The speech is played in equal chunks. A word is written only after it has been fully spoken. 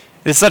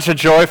It's such a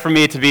joy for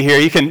me to be here.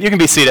 You can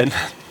be seated.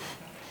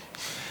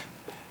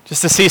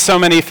 Just to see so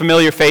many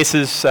familiar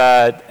faces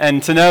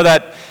and to know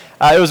that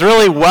it was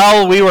really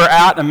while we were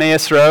at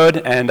Emmaus Road,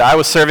 and I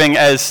was serving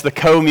as the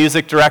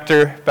co-music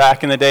director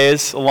back in the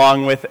days,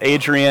 along with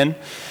Adrian,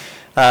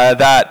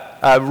 that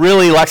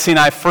really Lexi and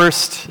I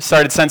first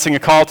started sensing a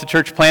call to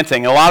church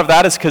planting. A lot of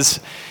that is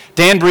because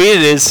Dan Breed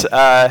is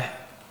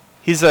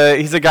he's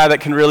a guy that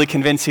can really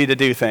convince you to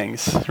do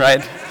things,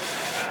 right?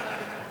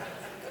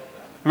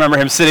 I remember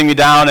him sitting me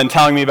down and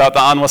telling me about the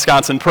On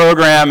Wisconsin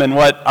program and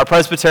what our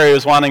presbytery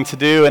was wanting to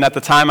do. And at the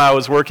time, I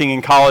was working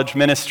in college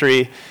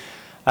ministry,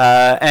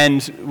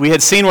 and we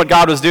had seen what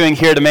God was doing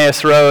here at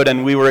Emmaus Road,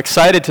 and we were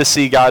excited to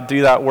see God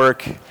do that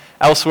work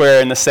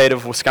elsewhere in the state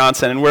of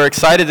Wisconsin. And we're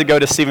excited to go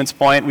to Stevens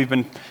Point. We've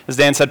been, as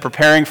Dan said,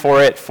 preparing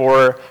for it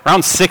for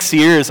around 6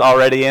 years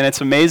already, and it's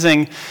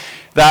amazing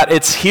that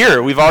it's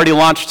here. We've already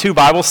launched 2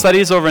 Bible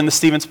studies over in the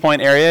Stevens Point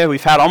area.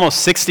 We've had almost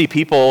 60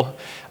 people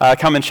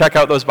come and check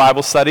out those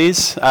Bible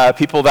studies,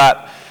 people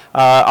that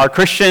are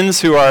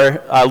Christians who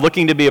are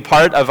looking to be a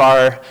part of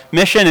our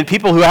mission, and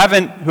people who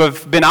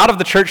have been out of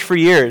the church for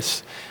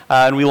years.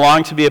 And we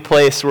long to be a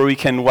place where we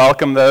can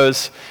welcome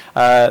those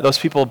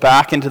people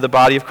back into the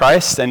body of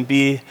Christ and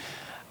be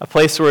a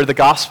place where the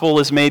gospel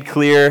is made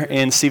clear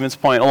in Stevens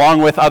Point,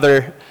 along with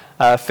other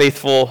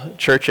faithful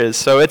churches.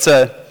 So it's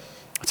a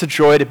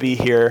joy to be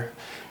here,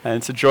 and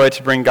it's a joy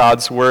to bring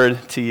God's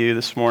word to you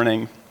this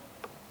morning.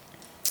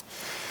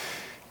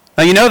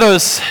 Now, you know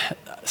those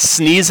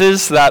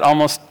sneezes that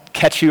almost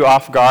catch you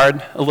off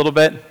guard a little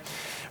bit,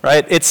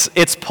 right?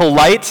 It's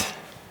polite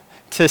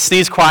to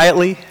sneeze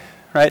quietly,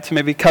 right? To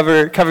maybe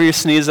cover your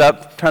sneeze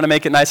up, trying to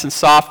make it nice and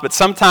soft, but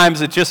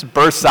sometimes it just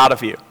bursts out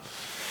of you,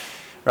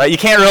 right? You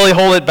can't really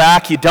hold it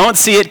back. You don't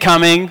see it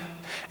coming,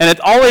 and it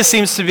always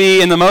seems to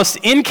be in the most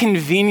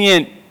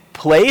inconvenient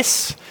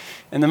place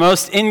in the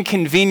most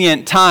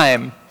inconvenient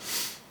time.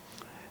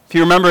 If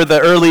you remember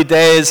the early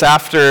days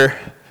after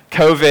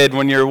COVID,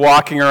 when you're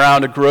walking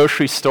around a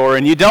grocery store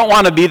and you don't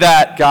want to be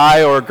that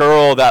guy or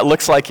girl that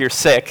looks like you're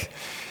sick,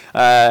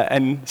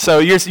 and so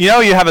you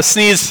have a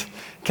sneeze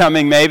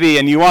coming maybe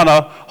and you want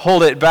to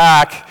hold it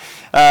back,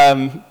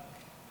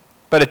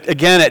 but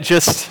it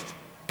just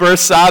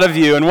bursts out of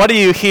you. And what do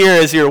you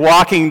hear as you're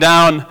walking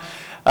down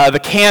the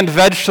canned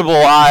vegetable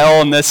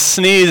aisle and this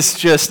sneeze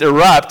just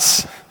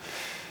erupts?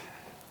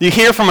 You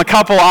hear from a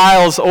couple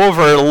aisles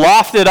over,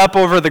 lofted up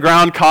over the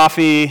ground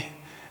coffee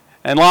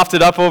and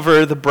lofted up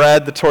over the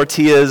bread, the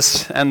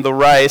tortillas, and the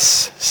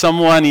rice,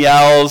 someone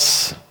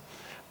yells,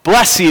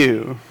 "Bless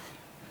you."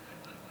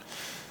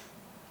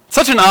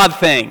 Such an odd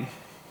thing,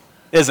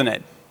 isn't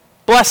it?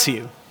 Bless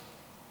you.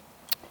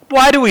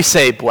 Why do we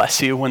say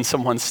bless you when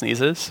someone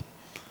sneezes?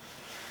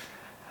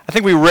 I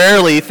think we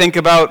rarely think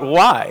about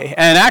why.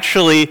 And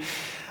actually,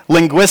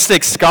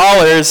 linguistic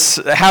scholars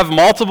have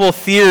multiple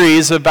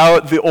theories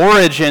about the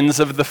origins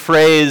of the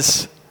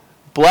phrase,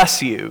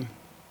 bless you.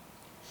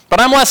 But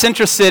I'm less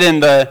interested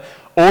in the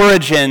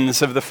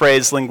origins of the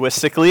phrase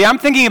linguistically. I'm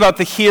thinking about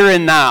the here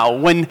and now.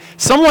 When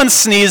someone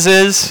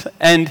sneezes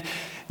and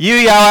you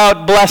yell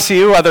out, bless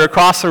you, whether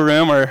across the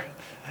room or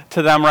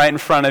to them right in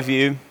front of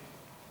you,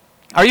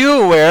 are you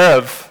aware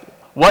of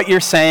what you're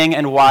saying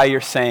and why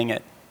you're saying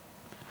it?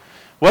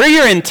 What are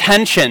your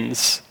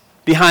intentions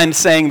behind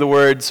saying the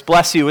words,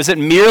 bless you? Is it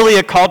merely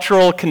a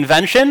cultural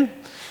convention?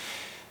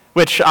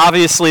 Which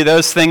obviously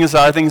those things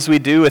are things we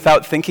do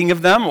without thinking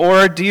of them.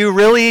 Or do you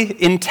really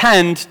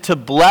intend to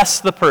bless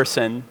the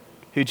person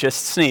who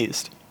just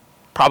sneezed?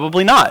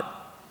 Probably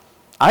not.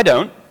 I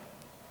don't.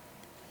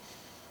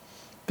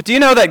 But do you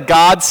know that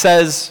God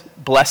says,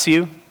 bless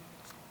you?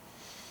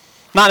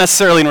 Not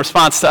necessarily in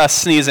response to us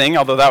sneezing,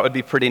 although that would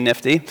be pretty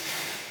nifty.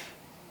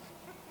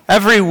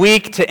 Every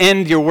week to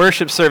end your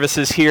worship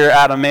services here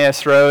at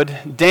Emmaus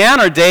Road, Dan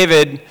or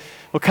David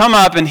will come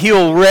up and he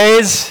will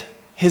raise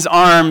his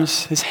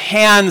arms, his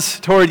hands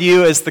toward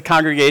you as the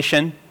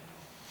congregation,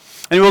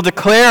 and he will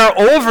declare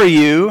over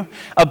you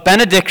a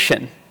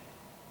benediction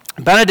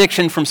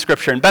from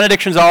Scripture. And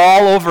benedictions are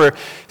all over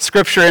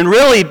Scripture, and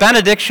really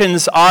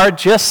benedictions are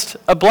just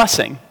a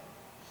blessing.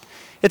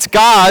 It's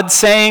God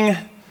saying,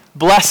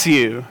 bless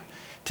you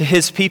to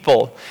his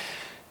people.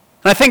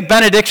 And I think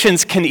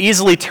benedictions can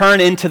easily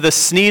turn into the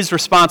sneeze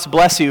response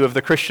bless you of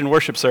the Christian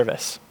worship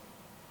service.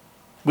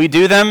 We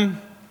do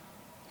them,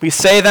 we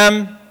say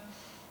them,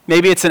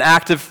 maybe it's an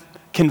act of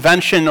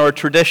convention or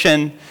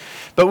tradition,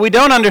 but we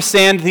don't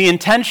understand the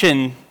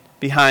intention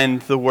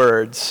behind the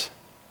words.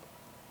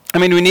 I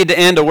mean, we need to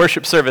end a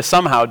worship service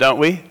somehow, don't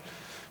we?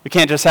 We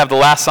can't just have the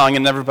last song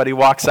and everybody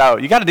walks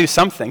out. You got to do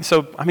something.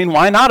 So,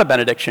 why not a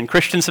benediction?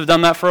 Christians have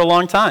done that for a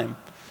long time.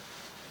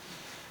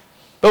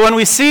 But when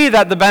we see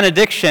that the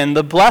benediction,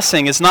 the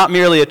blessing, is not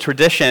merely a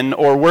tradition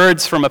or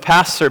words from a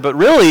pastor, but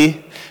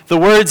really the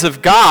words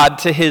of God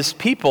to his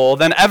people,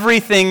 then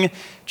everything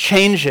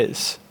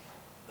changes.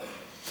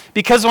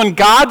 Because when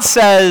God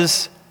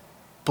says,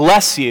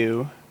 bless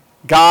you,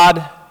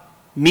 God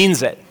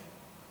means it.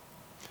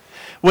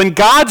 When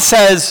God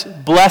says,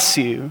 bless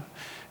you,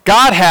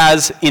 God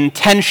has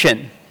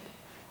intention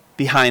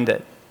behind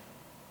it.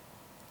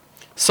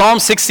 Psalm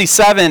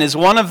 67 is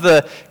one of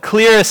the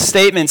clearest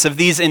statements of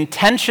these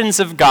intentions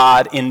of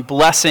God in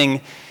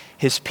blessing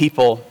his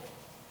people.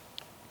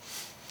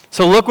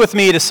 So look with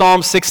me to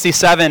Psalm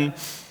 67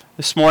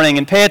 this morning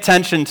and pay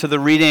attention to the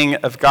reading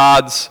of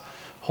God's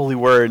holy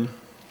word.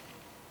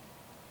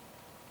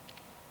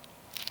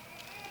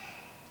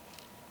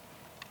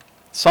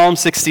 Psalm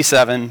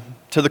 67,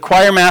 to the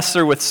choir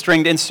master with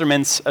stringed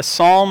instruments, a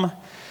psalm,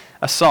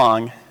 a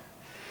song.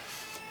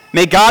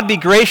 May God be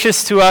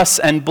gracious to us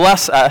and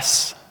bless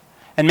us,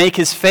 and make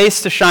his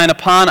face to shine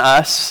upon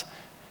us,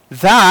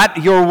 that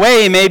your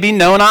way may be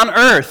known on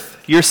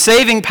earth, your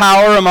saving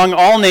power among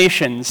all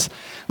nations.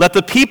 Let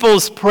the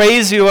peoples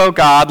praise you, O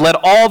God. Let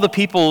all the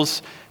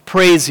peoples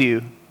praise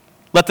you.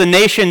 Let the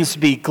nations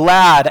be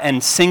glad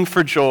and sing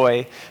for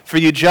joy, for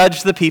you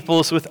judge the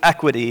peoples with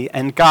equity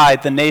and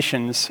guide the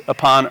nations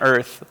upon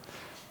earth.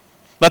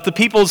 Let the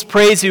peoples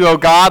praise you, O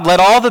God. Let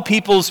all the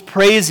peoples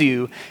praise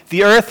you.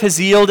 The earth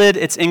has yielded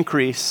its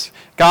increase.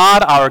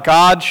 God, our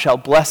God, shall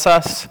bless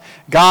us.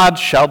 God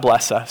shall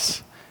bless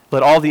us.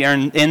 Let all the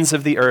ends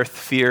of the earth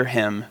fear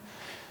him.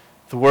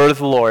 The word of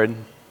the Lord.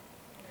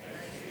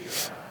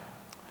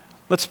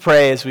 Let's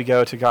pray as we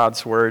go to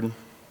God's word.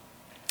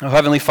 Oh,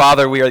 Heavenly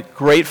Father, we are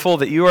grateful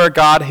that you are a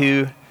God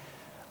who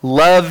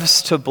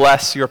loves to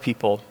bless your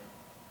people.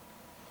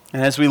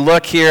 And as we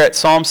look here at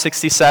Psalm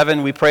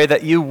 67, we pray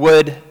that you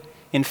would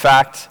in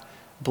fact,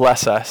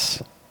 bless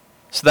us,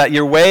 so that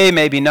your way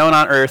may be known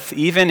on earth,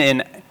 even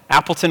in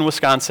Appleton,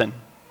 Wisconsin,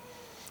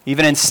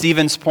 even in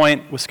Stevens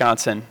Point,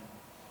 Wisconsin.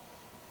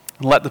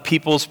 And let the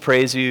peoples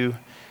praise you,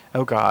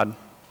 O God.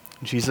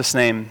 In Jesus'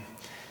 name,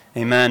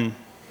 amen.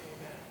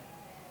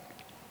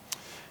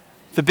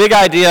 The big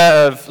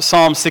idea of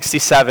Psalm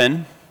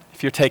 67,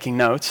 if you're taking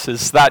notes,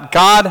 is that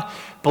God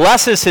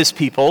blesses his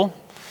people,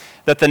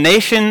 that the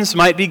nations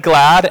might be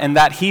glad and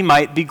that he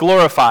might be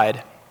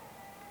glorified.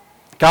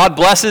 God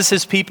blesses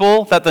his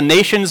people that the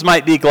nations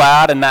might be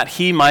glad and that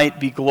he might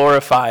be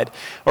glorified.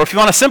 Or if you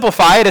want to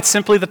simplify it, it's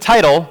simply the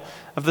title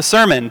of the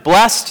sermon,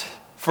 Blessed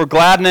for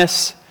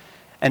Gladness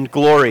and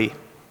Glory.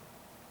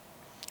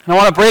 And I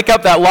want to break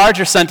up that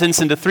larger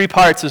sentence into three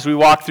parts as we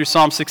walk through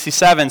Psalm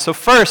 67. So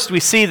first, we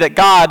see that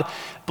God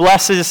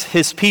blesses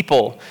his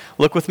people.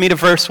 Look with me to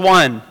verse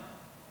 1.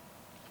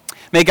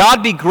 May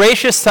God be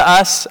gracious to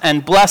us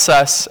and bless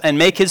us and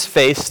make his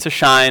face to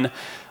shine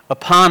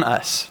upon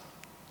us.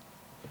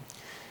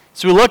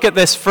 So we look at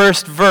this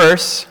first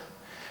verse.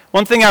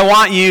 One thing I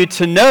want you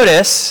to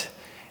notice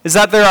is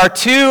that there are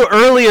two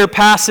earlier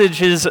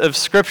passages of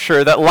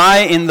Scripture that lie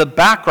in the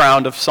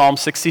background of Psalm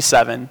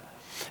 67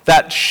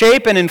 that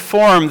shape and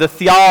inform the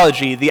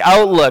theology, the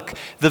outlook,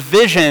 the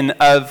vision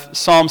of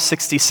Psalm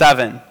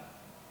 67.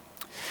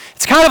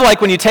 It's kind of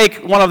like when you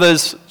take one of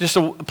those, just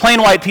a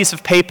plain white piece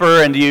of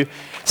paper, and you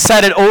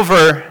set it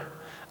over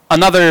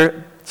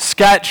another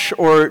sketch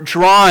or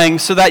drawing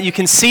so that you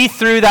can see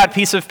through that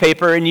piece of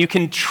paper and you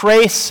can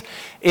trace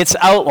its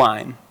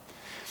outline.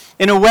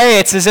 In a way,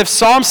 it's as if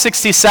Psalm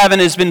 67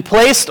 has been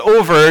placed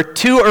over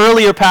two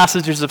earlier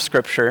passages of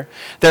Scripture.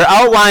 Their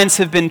outlines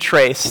have been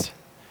traced,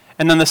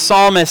 and then the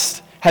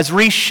psalmist has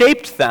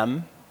reshaped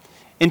them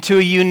into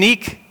a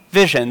unique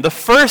vision. The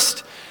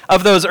first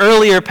of those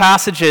earlier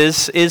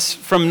passages is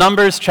from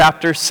Numbers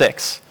chapter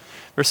 6,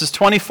 verses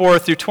 24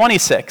 through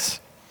 26.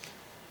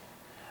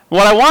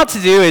 What I want to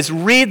do is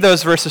read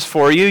those verses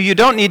for you. You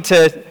don't need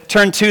to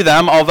turn to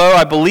them, although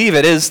I believe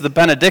it is the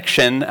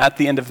benediction at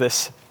the end of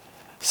this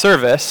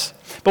service.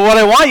 But what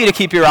I want you to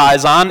keep your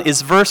eyes on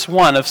is verse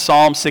 1 of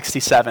Psalm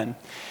 67.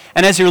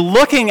 And as you're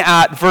looking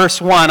at verse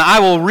 1,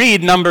 I will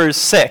read Numbers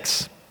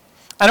 6.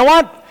 And I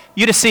want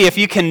you to see if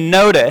you can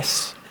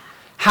notice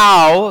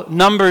how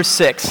Numbers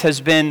 6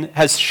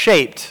 has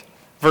shaped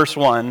verse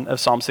 1 of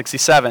Psalm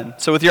 67.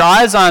 So with your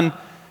eyes on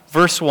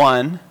verse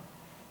 1,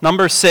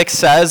 Number 6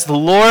 says, "The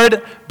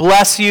Lord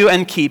bless you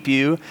and keep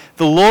you.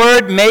 The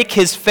Lord make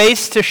his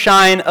face to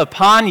shine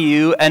upon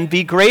you and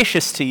be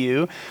gracious to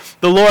you.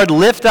 The Lord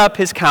lift up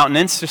his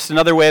countenance," just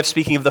another way of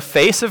speaking of the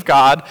face of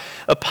God,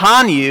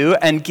 "upon you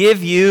and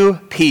give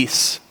you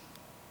peace."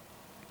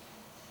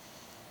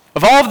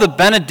 Of all of the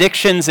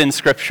benedictions in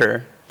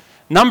Scripture,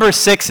 number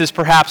 6 is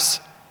perhaps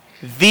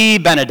the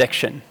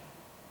benediction.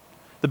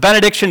 The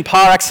benediction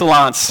par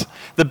excellence,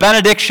 the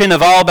benediction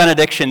of all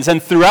benedictions.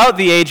 And throughout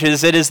the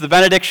ages, it is the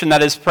benediction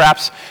that is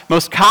perhaps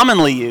most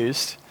commonly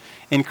used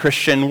in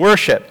Christian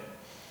worship.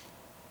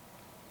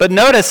 But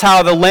notice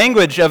how the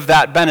language of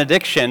that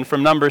benediction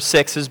from number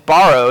 6 is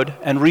borrowed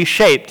and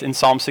reshaped in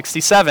Psalm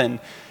 67.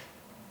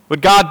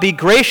 Would God be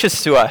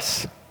gracious to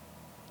us?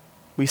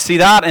 We see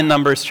that in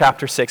Numbers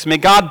chapter 6. May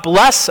God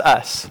bless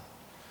us.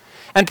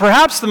 And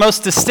perhaps the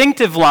most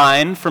distinctive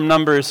line from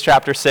Numbers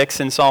chapter 6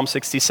 in Psalm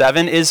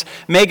 67 is,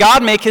 "May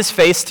God make his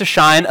face to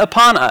shine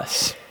upon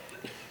us."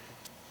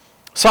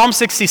 Psalm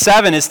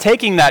 67 is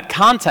taking that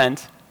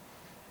content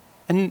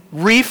and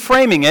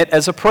reframing it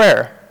as a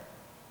prayer.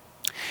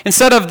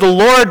 Instead of "the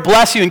Lord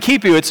bless you and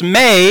keep you," it's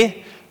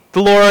 "may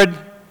the Lord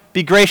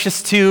be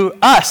gracious to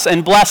us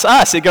and bless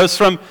us." It goes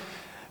from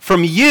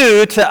from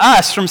you to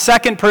us, from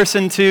second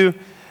person to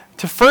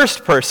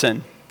first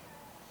person.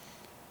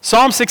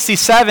 Psalm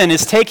 67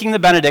 is taking the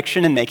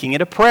benediction and making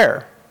it a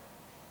prayer.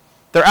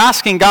 They're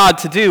asking God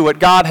to do what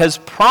God has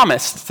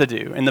promised to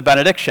do in the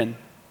benediction.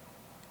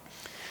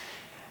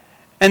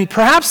 And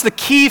perhaps the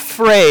key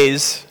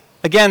phrase,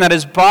 again, that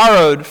is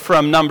borrowed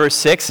from number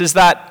 6 is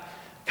that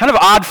kind of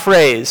odd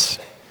phrase,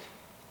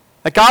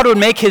 that God would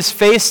make his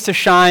face to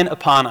shine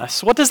upon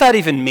us. What does that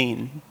even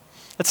mean?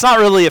 It's not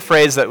really a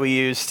phrase that we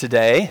use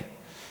today.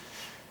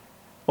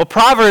 Well,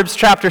 Proverbs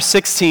chapter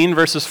 16,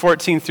 verses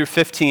 14 through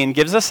 15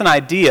 gives us an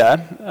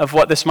idea of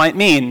what this might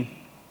mean.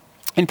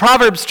 In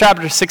Proverbs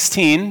chapter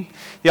 16,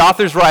 the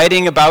author's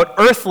writing about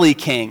earthly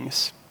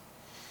kings.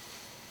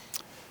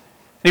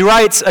 He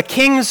writes, "A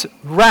king's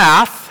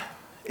wrath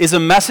is a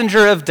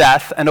messenger of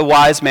death, and a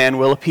wise man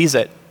will appease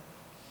it."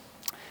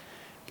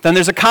 Then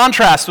there's a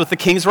contrast with the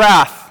king's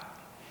wrath.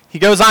 He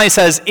goes on, he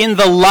says, "In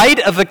the light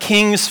of a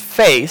king's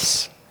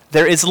face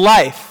there is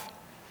life,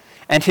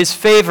 and his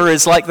favor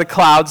is like the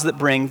clouds that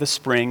bring the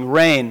spring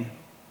rain."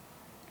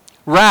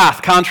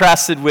 Wrath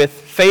contrasted with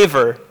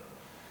favor.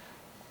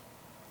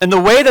 And the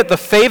way that the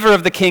favor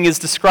of the king is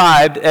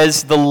described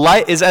as the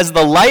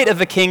light of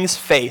a king's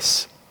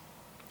face.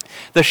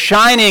 The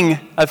shining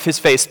of his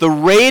face, the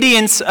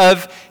radiance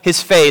of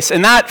his face.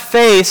 And that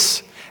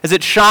face, as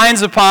it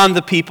shines upon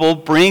the people,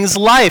 brings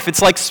life.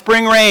 It's like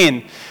spring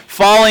rain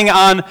falling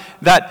on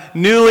that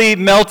newly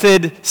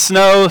melted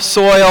snow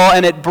soil,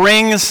 and it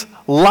brings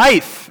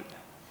life.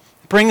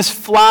 It brings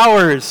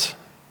flowers.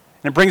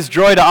 And it brings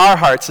joy to our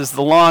hearts as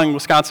the long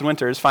Wisconsin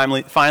winter is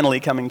finally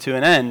coming to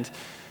an end.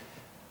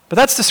 But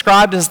that's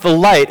described as the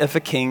light of a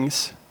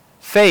king's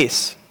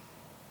face.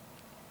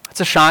 It's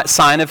a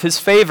sign of his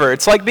favor.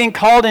 It's like being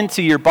called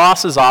into your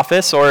boss's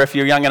office, or if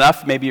you're young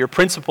enough, maybe your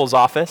principal's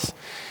office.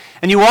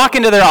 And you walk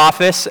into their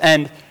office,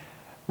 and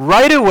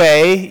right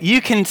away, you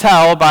can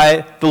tell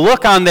by the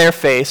look on their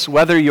face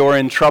whether you're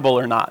in trouble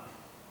or not.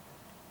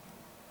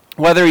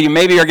 Whether you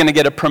maybe are going to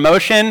get a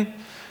promotion,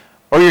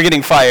 or you're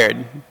getting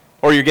fired,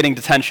 or you're getting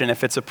detention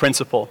if it's a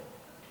principal.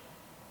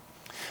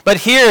 But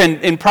here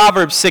in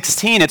Proverbs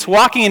 16, it's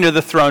walking into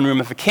the throne room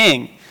of a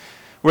king,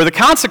 where the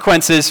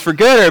consequences for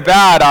good or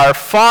bad are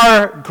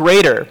far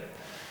greater.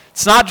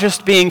 It's not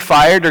just being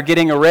fired or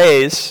getting a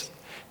raise.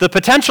 The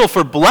potential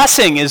for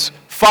blessing is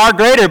far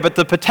greater, but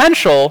the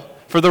potential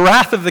for the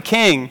wrath of the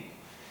king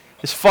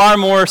is far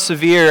more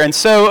severe. And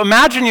so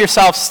imagine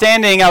yourself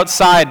standing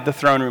outside the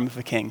throne room of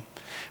the king,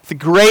 with the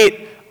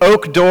great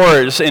oak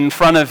doors in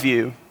front of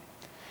you,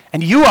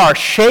 and you are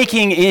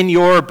shaking in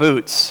your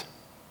boots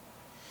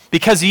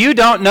because you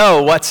don't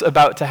know what's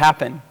about to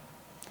happen.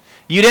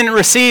 You didn't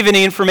receive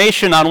any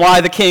information on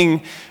why the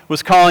king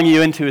was calling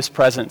you into his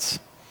presence.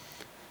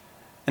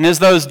 And as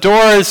those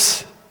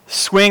doors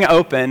swing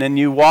open and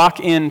you walk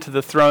into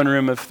the throne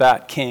room of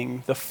that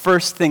king, the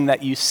first thing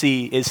that you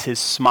see is his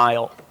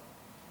smile.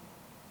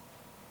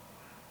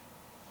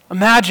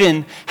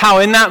 Imagine how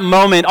in that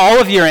moment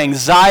all of your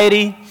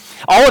anxiety,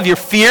 all of your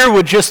fear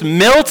would just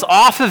melt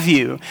off of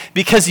you,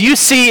 because you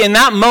see in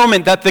that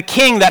moment that the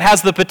king that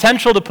has the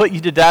potential to put you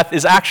to death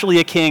is actually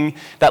a king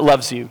that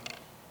loves you.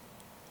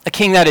 A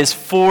king that is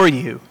for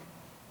you.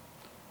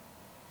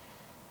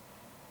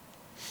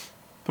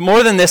 But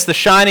more than this, the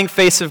shining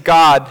face of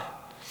God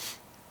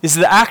is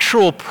the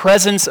actual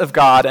presence of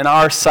God and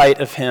our sight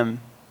of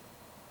him.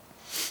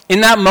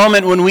 In that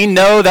moment when we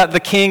know that the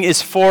king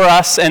is for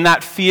us and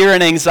that fear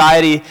and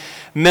anxiety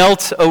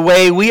melt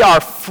away, we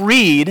are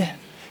freed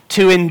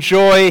to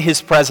enjoy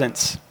his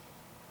presence.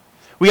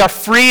 We are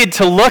freed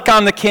to look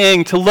on the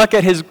king, to look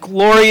at his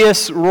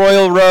glorious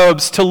royal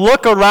robes, to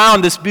look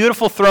around this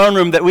beautiful throne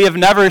room that we have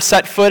never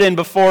set foot in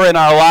before in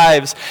our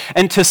lives,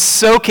 and to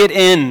soak it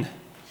in,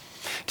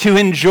 to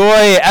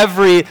enjoy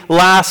every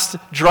last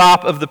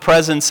drop of the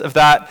presence of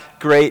that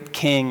great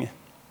king.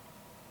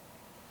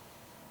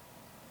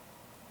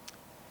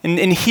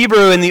 In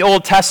Hebrew, in the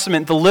Old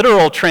Testament, the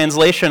literal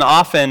translation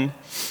often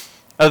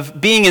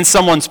of being in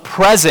someone's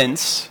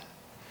presence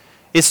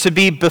is to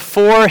be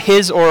before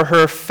his or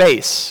her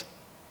face.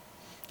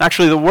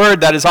 Actually, the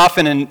word that is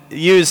often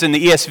used in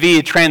the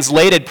ESV,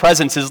 translated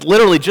presence, is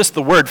literally just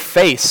the word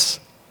face,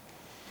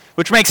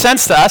 which makes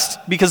sense to us,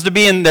 because to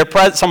be in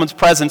someone's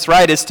presence,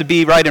 right, is to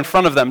be right in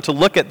front of them, to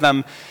look at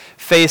them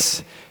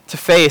face to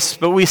face.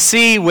 But we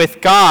see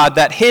with God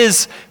that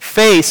his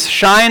face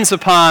shines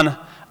upon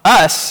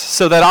us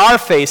so that our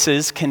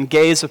faces can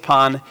gaze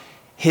upon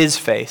his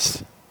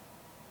face.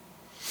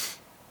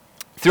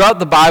 Throughout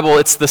the Bible,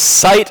 it's the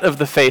sight of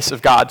the face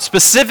of God,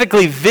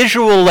 specifically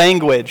visual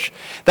language,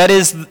 that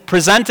is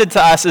presented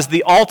to us as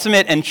the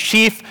ultimate and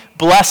chief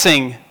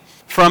blessing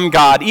from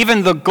God,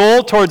 even the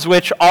goal towards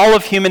which all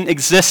of human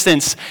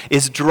existence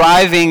is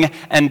driving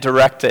and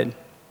directed.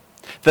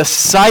 The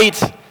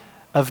sight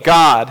of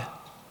God.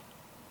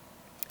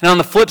 And on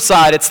the flip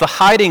side, it's the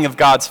hiding of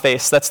God's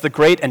face that's the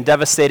great and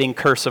devastating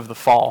curse of the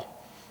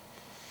fall.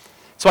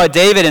 That's why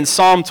David in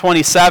Psalm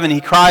 27, he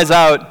cries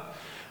out,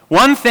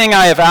 "One thing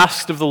I have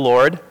asked of the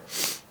Lord,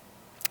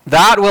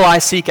 That will I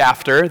seek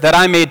after, that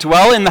I may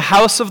dwell in the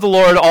house of the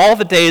Lord all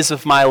the days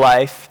of my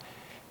life,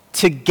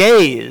 to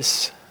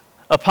gaze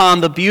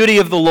upon the beauty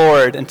of the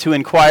Lord and to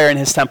inquire in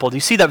his temple. Do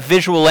you see that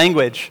visual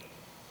language?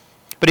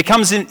 But it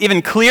comes in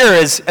even clearer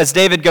as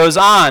David goes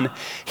on.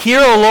 Hear,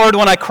 O Lord,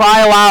 when I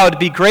cry aloud,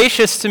 be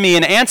gracious to me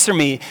and answer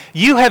me.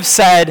 You have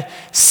said,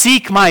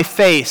 seek my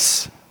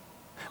face.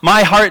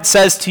 My heart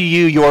says to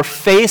you, your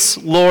face,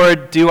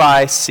 Lord, do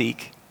I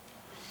seek.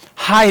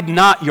 Hide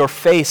not your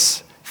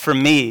face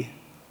from me.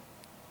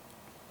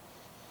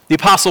 The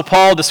Apostle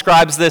Paul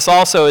describes this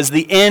also as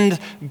the end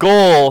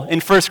goal in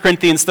 1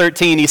 Corinthians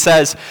 13. He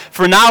says,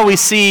 for now we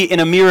see in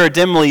a mirror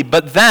dimly,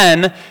 but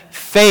then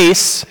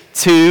face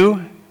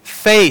to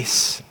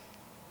face.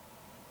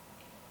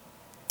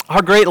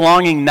 Our great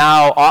longing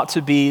now ought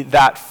to be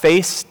that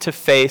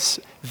face-to-face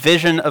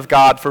vision of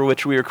God for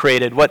which we were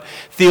created, what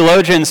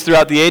theologians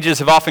throughout the ages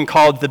have often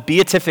called the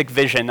beatific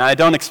vision. I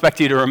don't expect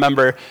you to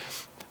remember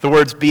the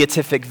words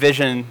beatific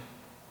vision,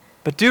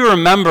 but do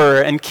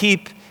remember and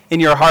keep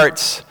in your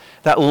hearts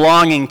that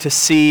longing to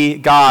see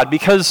God,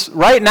 because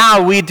right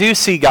now we do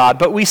see God,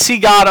 but we see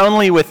God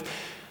only with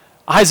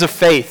eyes of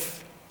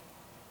faith.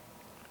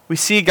 We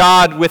see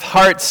God with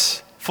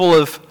hearts full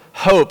of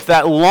hope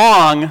that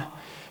long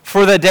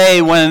for the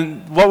day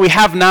when what we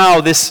have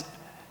now, this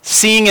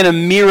seeing in a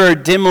mirror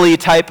dimly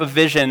type of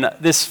vision,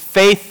 this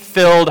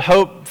faith-filled,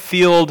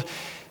 hope-filled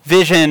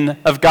vision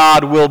of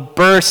God will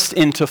burst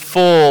into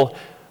full,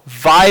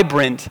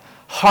 vibrant,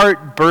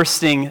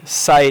 heart-bursting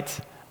sight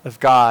of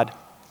God.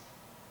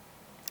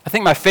 I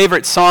think my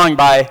favorite song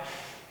by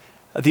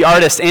the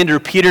artist Andrew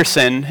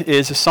Peterson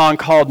is a song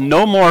called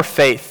No More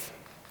Faith.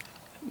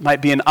 It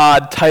might be an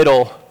odd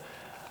title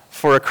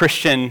for a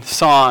Christian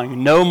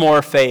song, No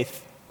More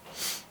Faith.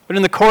 But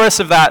in the chorus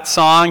of that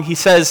song, he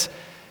says,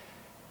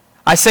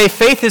 I say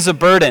faith is a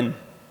burden.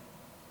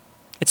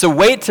 It's a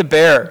weight to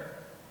bear.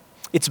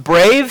 It's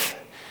brave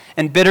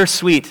and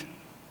bittersweet.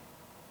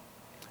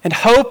 And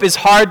hope is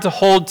hard to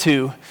hold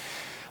to.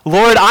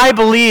 Lord, I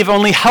believe,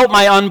 only help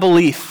my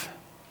unbelief.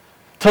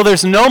 Till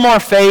there's no more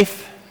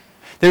faith,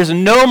 there's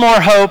no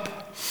more hope.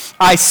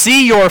 I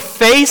see your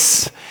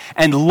face,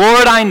 and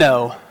Lord, I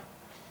know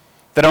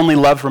that only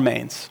love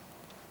remains.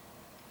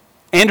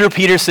 Andrew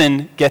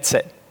Peterson gets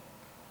it.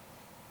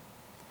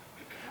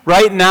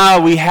 Right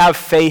now we have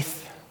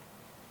faith.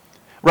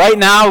 Right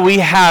now we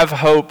have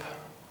hope.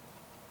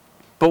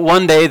 But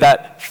one day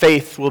that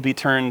faith will be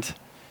turned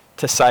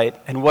to sight,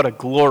 and what a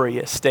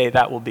glorious day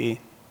that will be.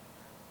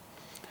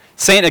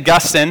 St.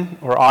 Augustine,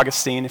 or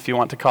Augustine if you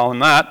want to call him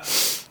that,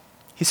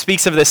 he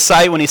speaks of this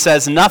sight when he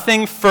says,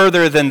 nothing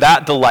further than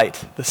that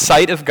delight, the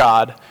sight of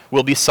God,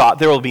 will be sought.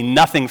 There will be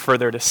nothing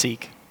further to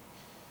seek.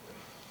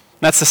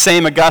 That's the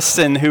same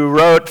Augustine who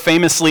wrote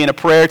famously in a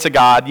prayer to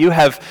God, you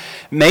have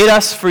made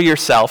us for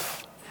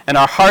yourself, and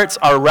our hearts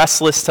are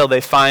restless till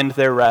they find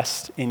their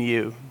rest in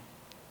you.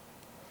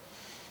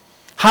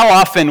 How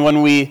often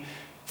when we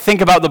think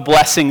about the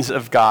blessings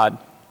of God,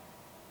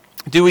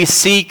 do we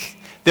seek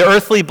the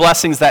earthly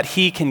blessings that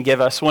he can give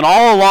us, when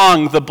all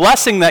along the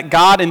blessing that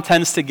God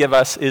intends to give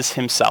us is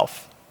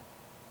himself?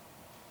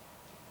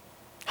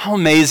 How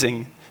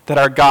amazing that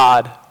our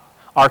God,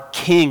 our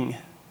King,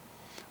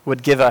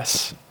 would give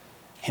us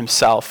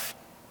himself.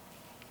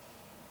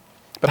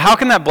 But how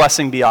can that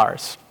blessing be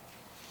ours?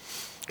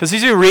 Because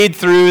as you read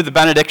through the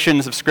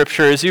benedictions of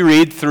Scripture, as you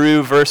read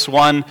through verse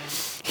 1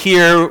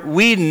 here,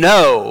 we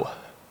know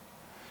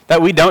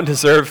that we don't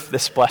deserve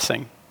this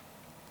blessing.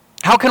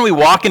 How can we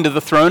walk into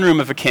the throne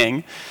room of a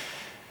king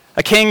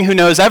who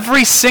knows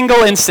every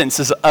single instance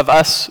of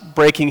us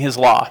breaking his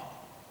law,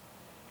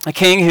 a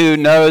king who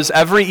knows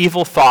every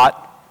evil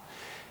thought,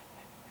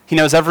 he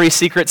knows every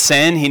secret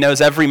sin, he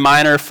knows every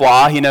minor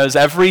flaw, he knows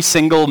every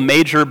single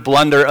major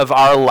blunder of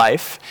our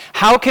life?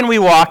 How can we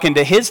walk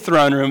into his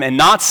throne room and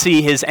not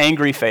see his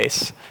angry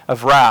face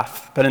of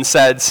wrath, but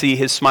instead see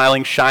his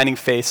smiling, shining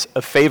face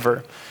of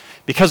favor?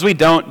 Because we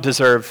don't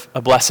deserve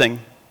a blessing.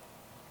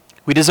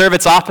 We deserve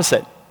its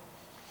opposite.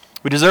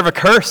 We deserve a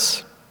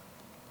curse.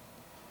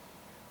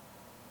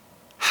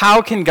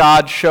 How can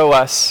God show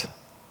us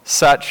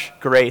such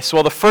grace?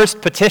 Well, the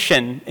first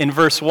petition in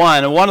verse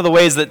 1, and one of the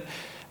ways that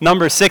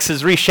number 6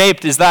 is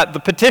reshaped, is that the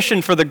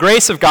petition for the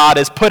grace of God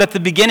is put at the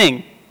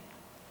beginning.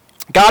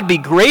 God, be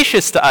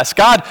gracious to us.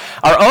 God,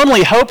 our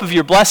only hope of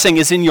your blessing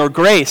is in your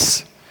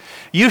grace.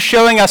 You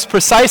showing us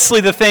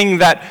precisely the thing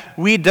that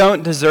we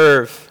don't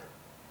deserve.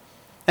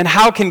 And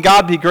how can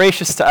God be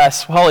gracious to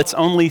us? Well, it's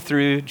only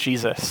through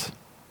Jesus.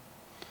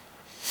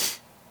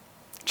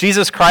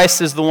 Jesus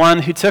Christ is the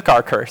one who took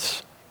our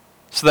curse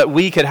so that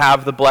we could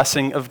have the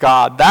blessing of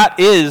God. That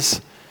is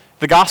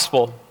the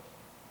gospel.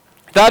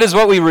 That is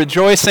what we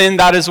rejoice in.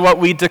 That is what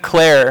we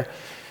declare,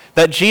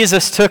 that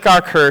Jesus took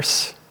our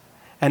curse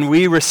and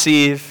we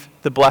receive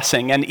the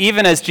blessing. And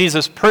even as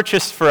Jesus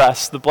purchased for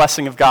us the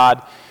blessing of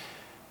God,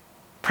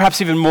 perhaps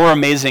even more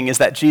amazing is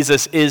that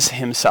Jesus is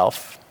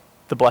himself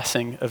the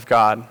blessing of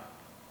God.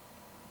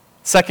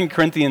 2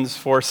 Corinthians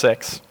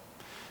 4:6.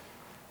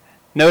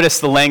 Notice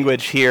the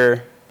language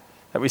here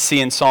that we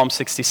see in Psalm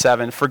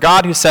 67. For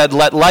God, who said,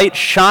 "Let light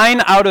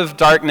shine out of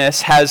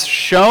darkness," has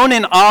shone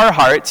in our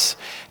hearts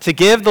to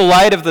give the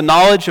light of the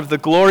knowledge of the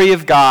glory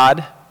of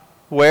God,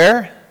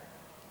 where?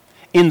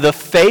 In the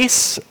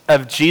face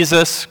of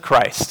Jesus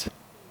Christ.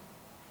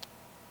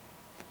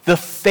 The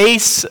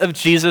face of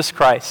Jesus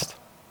Christ.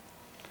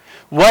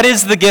 What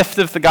is the gift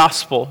of the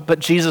gospel but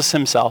Jesus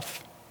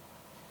himself?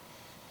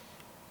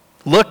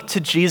 Look to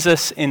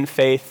Jesus in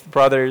faith,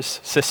 brothers,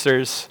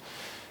 sisters,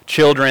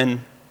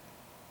 children,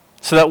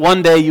 so that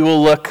one day you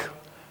will look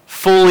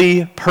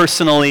fully,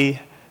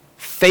 personally,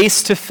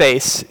 face to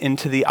face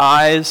into the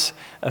eyes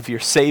of your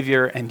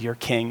Savior and your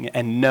King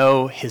and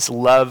know his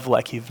love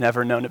like you've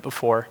never known it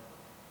before.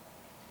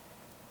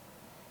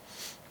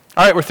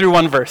 All right, we're through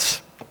one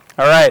verse.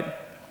 All right.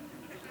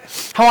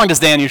 How long does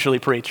Dan usually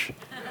preach?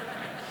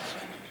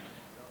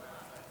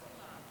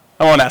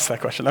 I won't ask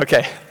that question.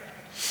 Okay.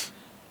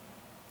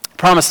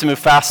 Promise to move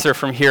faster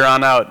from here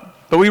on out.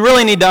 But we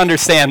really need to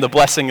understand the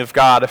blessing of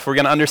God if we're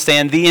going to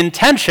understand the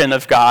intention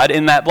of God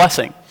in that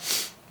blessing.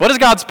 What is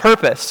God's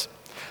purpose?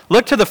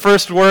 Look to the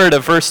first word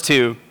of verse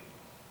 2.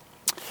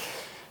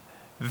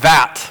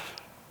 That.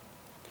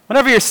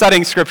 Whenever you're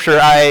studying Scripture,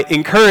 I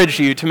encourage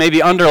you to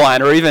maybe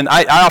underline, or even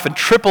I often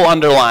triple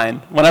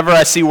underline whenever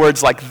I see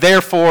words like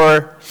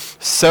therefore,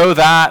 so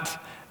that.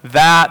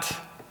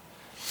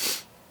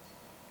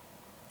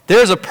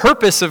 There's a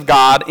purpose of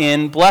God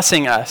in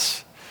blessing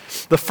us.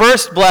 The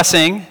first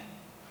blessing,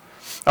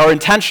 or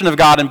intention of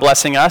God in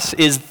blessing us,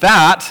 is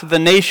that the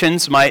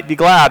nations might be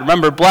glad.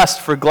 Remember, blessed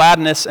for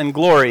gladness and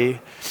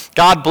glory.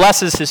 God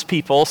blesses his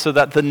people so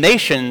that the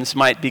nations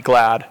might be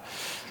glad.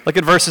 Look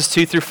at verses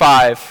 2 through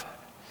 5.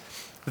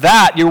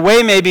 That your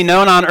way may be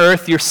known on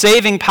earth, your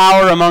saving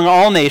power among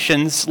all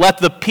nations. Let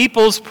the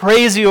peoples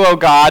praise you, O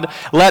God.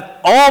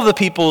 Let all the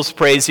peoples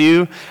praise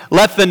you.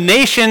 Let the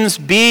nations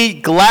be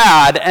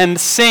glad and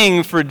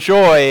sing for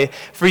joy,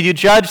 for you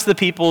judge the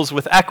peoples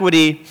with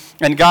equity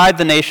and guide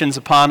the nations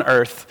upon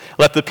earth.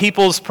 Let the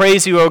peoples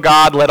praise you, O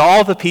God. Let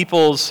all the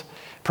peoples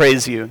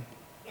praise you.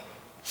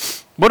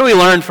 What do we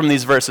learn from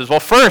these verses? Well,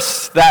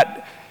 first,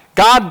 that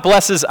God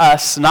blesses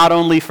us not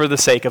only for the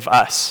sake of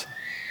us.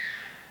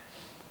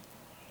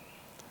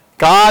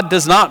 God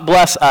does not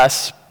bless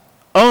us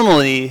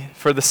only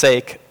for the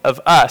sake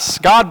of us.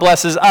 God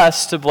blesses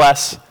us to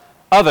bless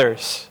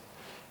others,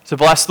 to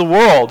bless the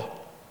world.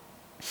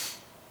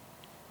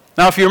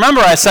 Now, if you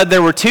remember, I said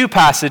there were two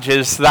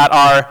passages that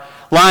are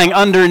lying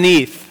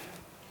underneath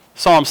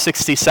Psalm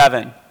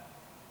 67.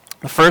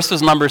 The first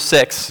is number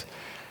 6.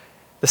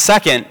 The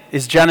second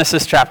is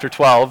Genesis chapter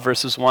 12,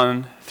 verses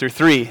 1 through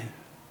 3.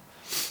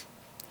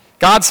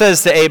 God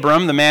says to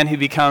Abram, the man who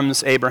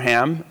becomes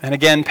Abraham, and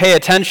again, pay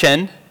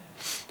attention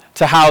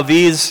to how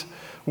these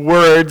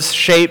words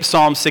shape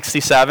Psalm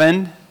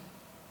 67.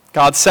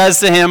 God says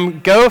to him,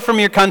 "Go from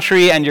your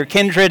country and your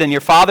kindred and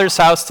your father's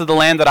house to the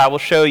land that I will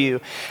show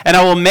you. And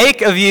I will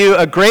make of you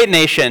a great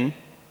nation,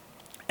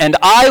 and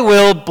I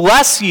will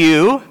bless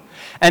you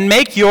and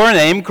make your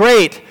name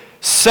great,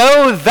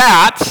 so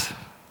that,"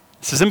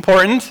 this is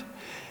important,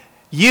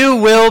 "you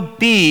will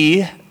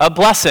be a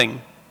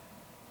blessing.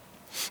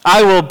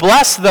 I will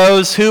bless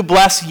those who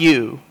bless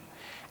you,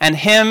 and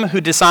him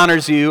who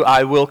dishonors you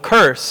I will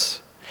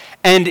curse.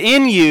 And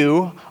in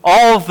you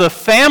all the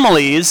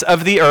families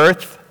of the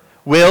earth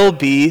will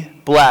be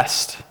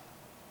blessed."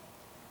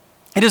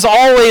 It has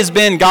always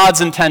been God's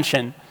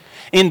intention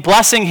in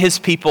blessing his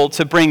people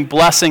to bring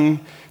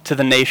blessing to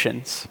the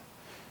nations,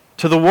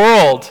 to the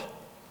world,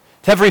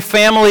 to every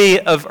family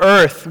of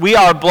earth. We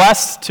are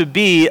blessed to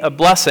be a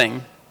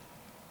blessing.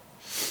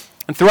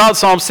 And throughout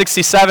Psalm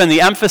 67,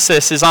 the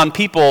emphasis is on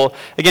people,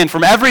 again,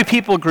 from every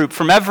people group,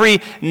 from every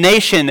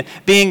nation,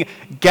 being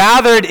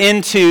gathered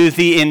into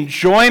the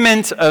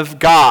enjoyment of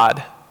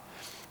God,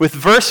 with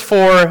verse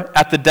 4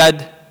 at the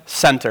dead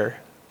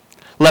center.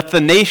 Let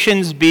the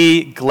nations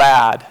be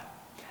glad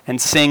and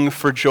sing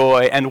for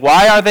joy. And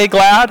why are they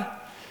glad?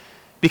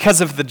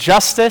 Because of the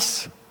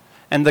justice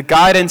and the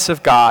guidance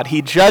of God.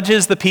 He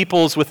judges the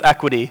peoples with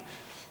equity.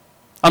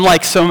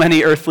 Unlike so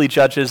many earthly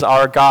judges,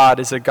 our God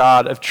is a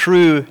God of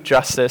true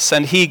justice,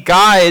 and he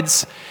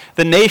guides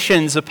the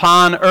nations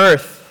upon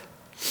earth.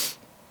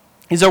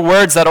 These are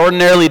words that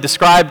ordinarily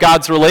describe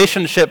God's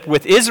relationship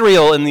with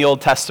Israel in the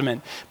Old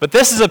Testament. But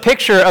this is a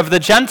picture of the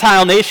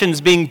Gentile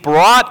nations being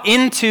brought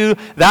into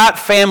that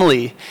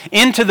family,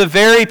 into the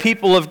very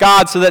people of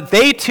God, so that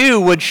they too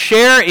would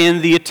share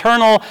in the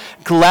eternal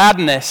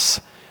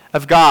gladness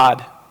of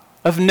God,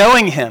 of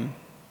knowing him,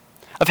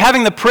 of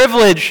having the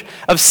privilege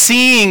of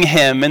seeing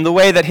him in the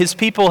way that his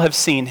people have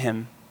seen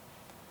him.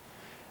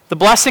 The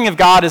blessing of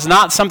God is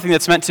not something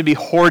that's meant to be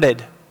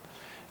hoarded.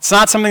 It's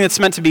not something that's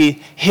meant to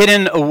be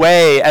hidden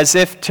away as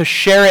if to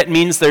share it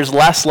means there's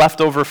less left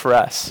over for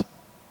us.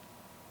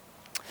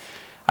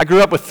 I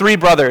grew up with 3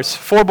 brothers,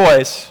 4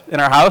 boys in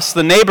our house.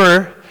 The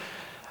neighbor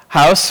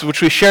house,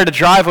 which we shared a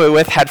driveway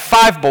with, had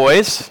 5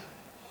 boys,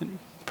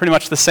 pretty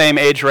much the same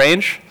age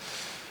range.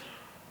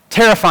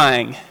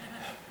 Terrifying.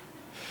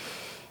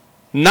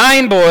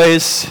 9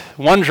 boys,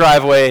 1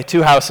 driveway,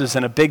 2 houses,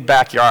 and a big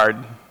backyard.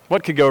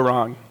 What could go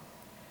wrong?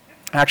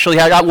 Actually,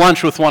 I got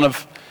lunch with one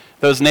of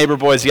those neighbor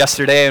boys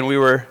yesterday, and we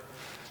were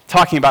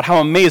talking about how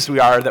amazed we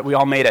are that we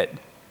all made it.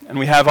 And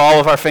we have all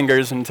of our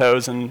fingers and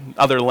toes and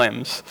other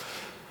limbs.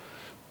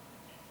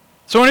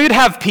 So when we would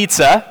have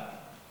pizza,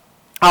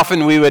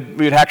 often we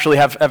would actually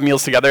have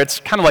meals together.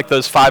 It's kind of like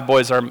those 5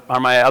 boys are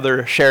my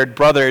other shared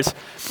brothers.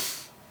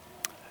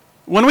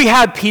 When we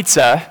had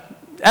pizza,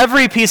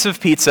 every piece of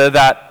pizza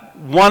that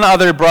one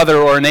other brother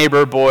or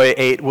neighbor boy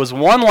ate was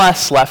 1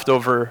 less left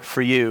over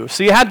for you.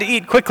 So you had to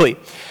eat quickly.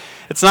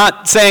 It's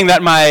not saying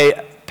that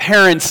my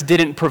parents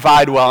didn't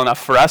provide well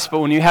enough for us, but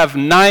when you have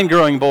 9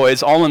 growing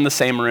boys all in the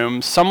same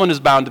room, someone is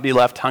bound to be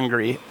left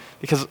hungry,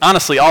 because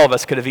honestly, all of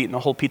us could have eaten a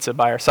whole pizza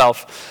by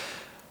ourselves.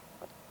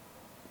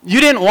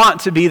 You didn't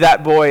want to be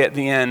that boy at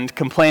the end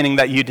complaining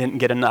that you didn't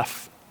get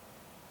enough.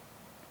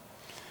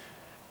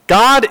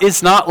 God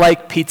is not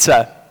like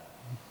pizza.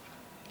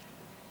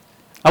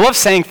 I love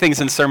saying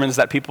things in sermons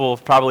that people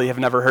probably have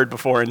never heard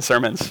before in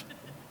sermons.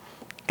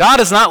 God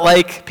is not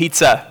like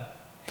pizza.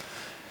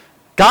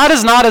 God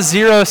is not a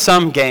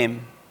zero-sum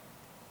game.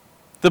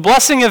 The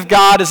blessing of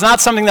God is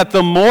not something that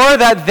the more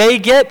that they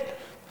get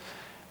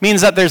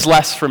means that there's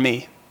less for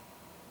me.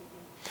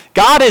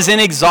 God is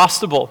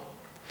inexhaustible.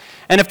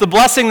 And if the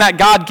blessing that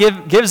God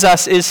gives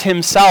us is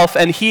himself,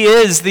 and he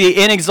is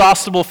the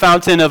inexhaustible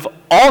fountain of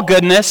all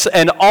goodness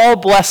and all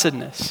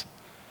blessedness,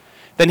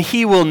 then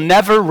he will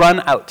never run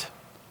out.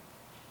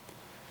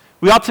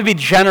 We ought to be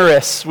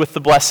generous with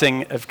the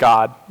blessing of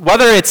God,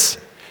 whether it's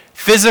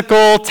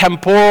physical,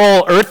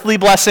 temporal, earthly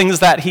blessings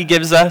that he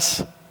gives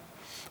us,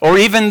 or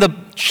even the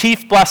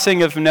chief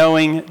blessing of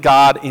knowing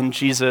God in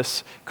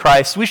Jesus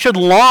Christ. We should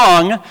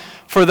long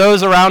for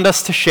those around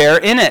us to share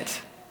in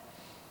it.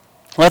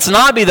 Let's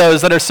not be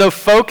those that are so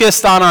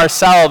focused on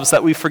ourselves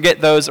that we forget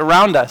those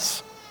around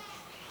us.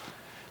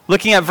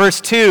 Looking at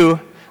verse 2,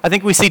 I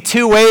think we see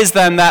 2 ways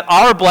then that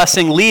our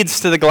blessing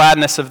leads to the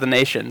gladness of the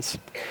nations.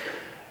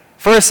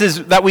 First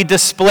is that we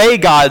display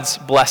God's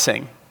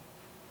blessing.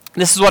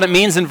 This is what it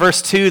means in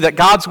verse 2, that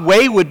God's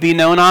way would be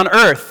known on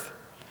earth.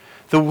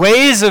 The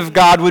ways of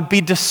God would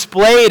be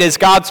displayed as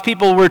God's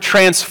people were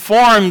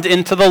transformed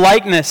into the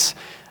likeness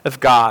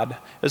of God.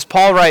 As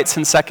Paul writes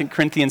in 2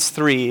 Corinthians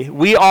 3,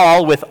 we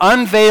all with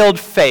unveiled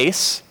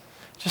face,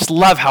 just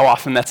love how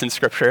often that's in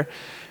Scripture,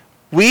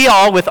 we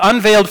all with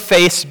unveiled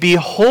face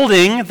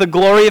beholding the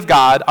glory of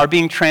God are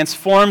being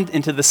transformed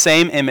into the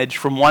same image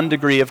from one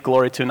degree of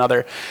glory to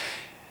another.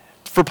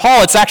 For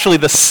Paul, it's actually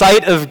the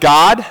sight of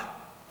God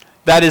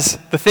that is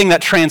the thing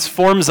that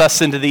transforms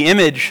us into the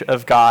image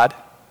of God.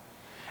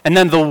 And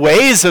then the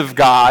ways of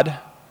God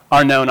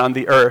are known on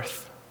the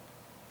earth.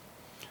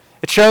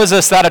 It shows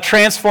us that a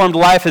transformed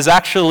life is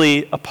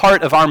actually a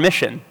part of our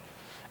mission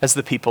as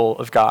the people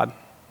of God.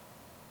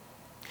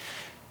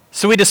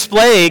 So we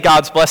display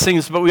God's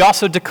blessings, but we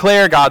also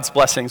declare God's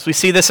blessings. We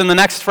see this in the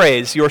next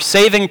phrase, your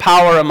saving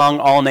power among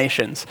all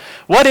nations.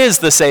 What is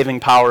the saving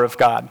power of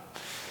God?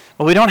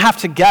 Well, we don't have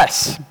to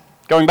guess.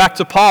 Going back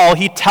to Paul,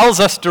 he tells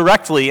us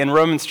directly in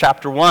Romans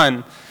chapter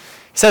 1. He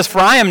says, for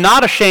I am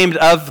not ashamed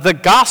of the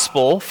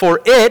gospel, for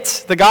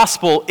it, the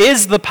gospel,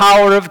 is the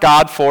power of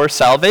God for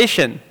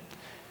salvation.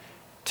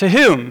 To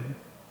whom?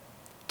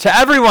 To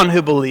everyone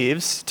who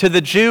believes, to the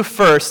Jew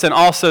first and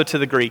also to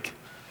the Greek.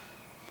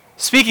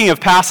 Speaking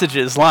of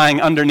passages lying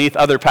underneath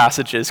other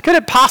passages, could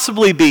it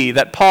possibly be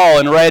that Paul,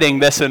 in writing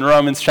this in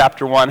Romans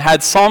chapter 1,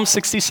 had Psalm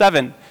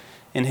 67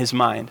 in his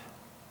mind?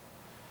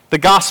 The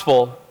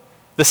gospel,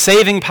 the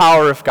saving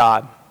power of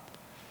God,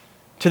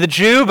 to the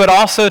Jew, but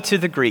also to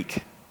the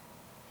Greek,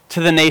 to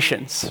the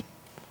nations,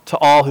 to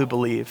all who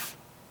believe.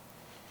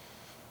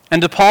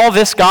 And to Paul,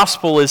 this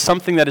gospel is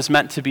something that is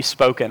meant to be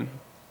spoken.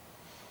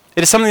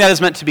 It is something that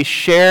is meant to be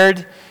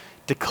shared,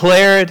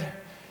 declared,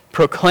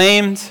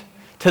 proclaimed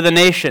to the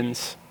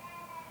nations.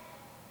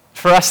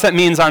 For us, that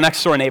means our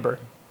next door neighbor,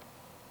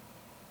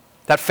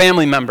 that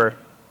family member,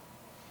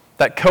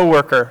 that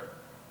coworker.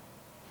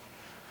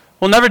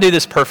 We'll never do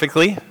this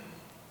perfectly,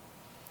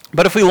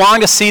 but if we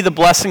long to see the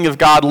blessing of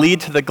God lead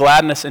to the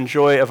gladness and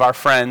joy of our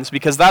friends,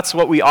 because that's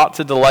what we ought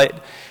to delight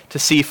to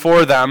see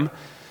for them,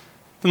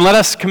 then let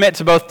us commit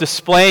to both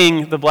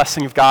displaying the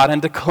blessing of God and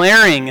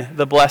declaring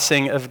the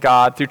blessing of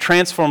God through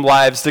transformed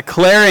lives,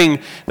 declaring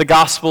the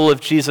gospel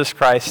of Jesus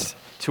Christ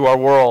to our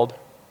world.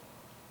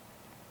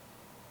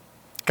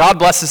 God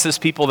blesses his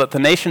people that the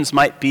nations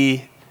might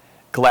be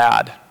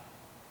glad.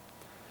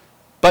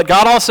 But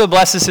God also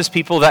blesses his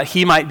people that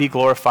he might be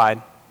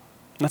glorified.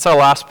 That's our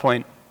last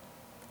point.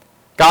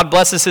 God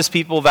blesses his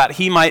people that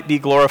he might be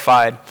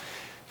glorified.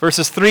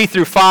 Verses 3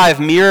 through 5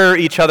 mirror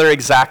each other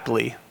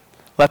exactly.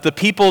 Let the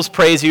peoples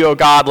praise you, O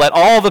God. Let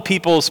all the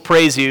peoples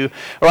praise you.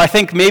 Or I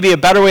think maybe a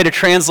better way to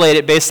translate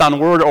it based on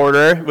word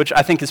order, which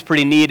I think is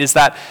pretty neat, is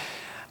that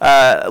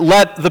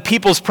let the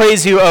peoples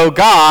praise you, O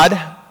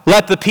God.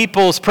 Let the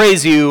peoples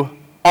praise you,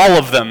 all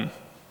of them.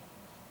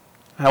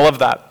 I love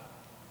that.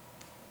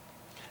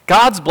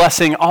 God's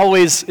blessing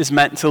always is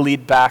meant to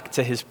lead back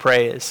to his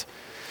praise.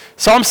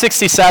 Psalm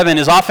 67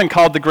 is often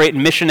called the great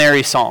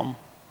missionary psalm,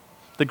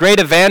 the great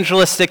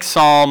evangelistic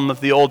psalm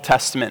of the Old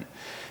Testament.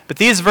 But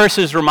these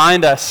verses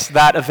remind us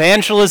that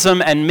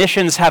evangelism and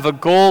missions have a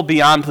goal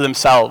beyond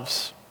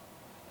themselves,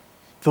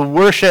 the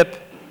worship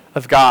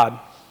of God.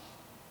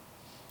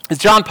 As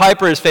John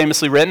Piper has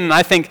famously written, and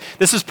I think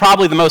this is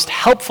probably the most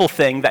helpful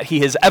thing that he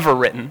has ever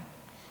written,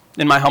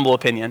 in my humble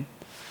opinion.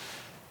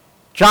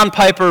 John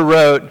Piper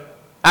wrote,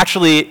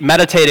 actually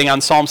meditating on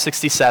Psalm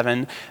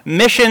 67,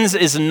 missions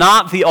is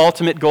not the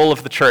ultimate goal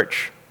of the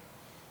church.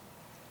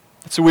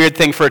 It's a weird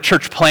thing for a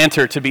church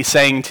planter to be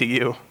saying to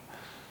you.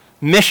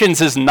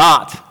 Missions is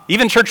not,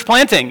 even church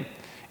planting,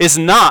 is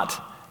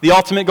not the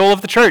ultimate goal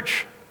of the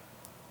church.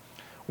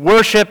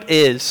 Worship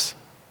is.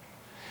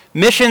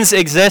 Missions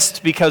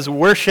exist because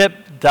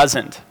worship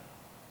doesn't.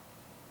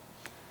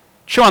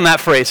 Chew on that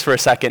phrase for a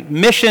second.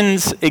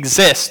 Missions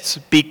exists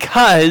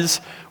because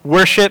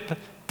worship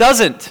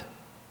doesn't.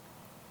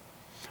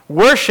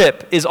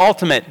 Worship is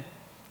ultimate,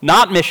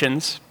 not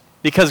missions,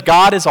 because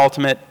God is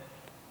ultimate,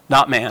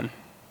 not man.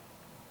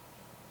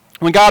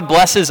 When God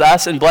blesses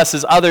us and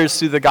blesses others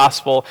through the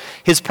gospel,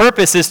 his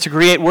purpose is to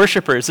create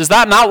worshipers. Is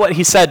that not what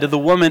he said to the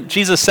woman,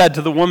 Jesus said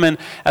to the woman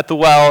at the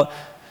well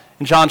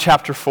in John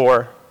chapter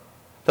 4?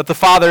 That the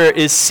Father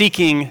is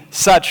seeking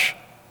such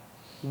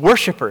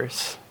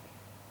worshipers,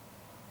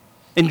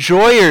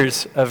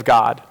 enjoyers of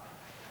God,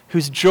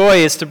 whose joy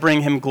is to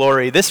bring him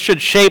glory. This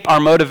should shape our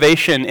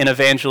motivation in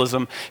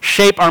evangelism,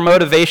 shape our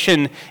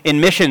motivation in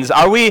missions.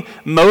 Are we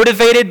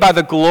motivated by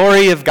the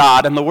glory of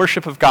God and the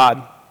worship of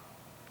God?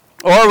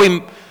 Or are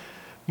we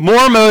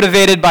more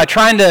motivated by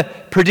trying to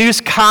produce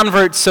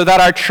converts so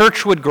that our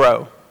church would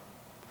grow,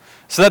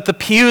 so that the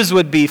pews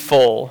would be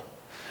full,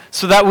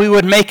 so that we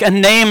would make a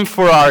name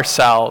for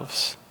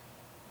ourselves,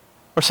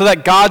 or so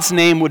that God's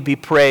name would be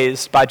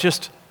praised by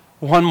just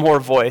one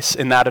more voice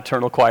in that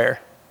eternal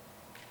choir?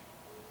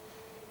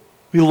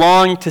 We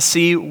long to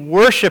see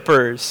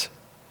worshipers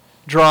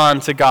drawn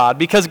to God,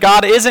 because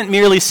God isn't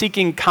merely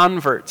seeking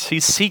converts,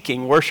 he's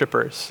seeking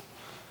worshipers.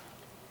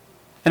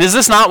 And is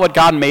this not what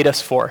God made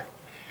us for?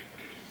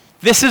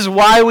 This is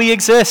why we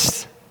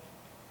exist.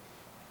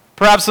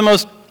 Perhaps the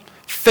most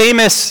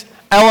famous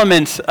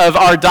element of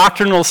our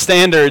doctrinal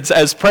standards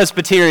as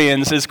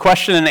Presbyterians is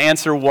question and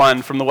answer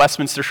 1 from the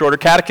Westminster Shorter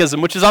Catechism,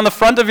 which is on the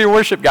front of your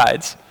worship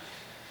guides.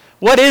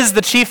 What is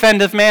the chief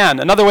end of man?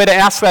 Another way to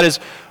ask that is,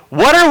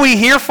 what are we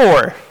here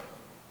for?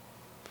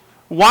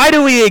 Why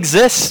do we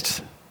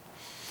exist?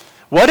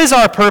 What is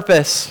our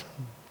purpose?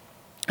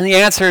 And the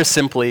answer is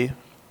simply,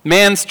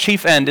 man's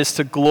chief end is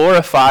to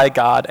glorify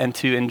God and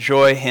to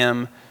enjoy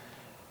him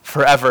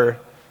forever.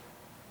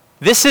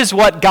 This is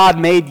what God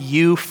made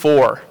you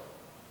for.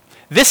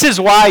 This is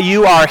why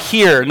you are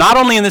here, not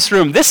only in this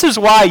room. This is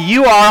why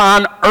you are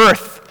on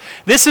earth.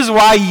 This is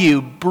why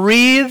you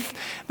breathe.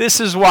 This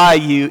is why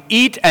you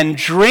eat and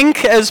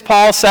drink, as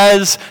Paul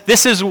says.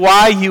 This is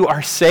why you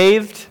are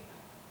saved.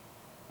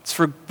 It's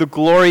for the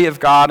glory of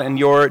God and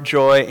your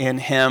joy in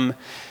him.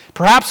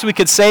 Perhaps we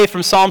could say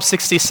from Psalm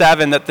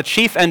 67 that the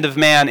chief end of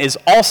man is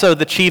also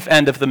the chief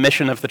end of the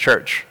mission of the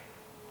church.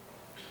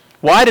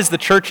 Why does the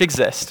church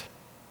exist?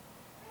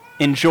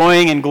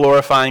 Enjoying and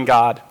glorifying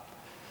God.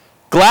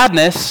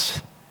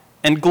 Gladness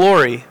and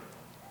glory.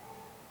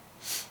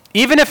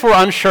 Even if we're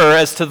unsure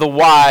as to the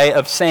why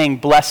of saying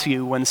bless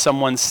you when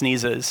someone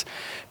sneezes,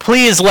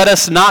 please let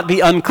us not be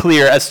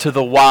unclear as to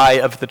the why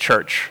of the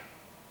church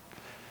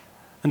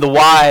and the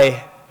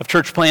why of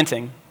church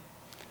planting,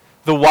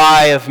 the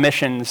why of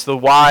missions, the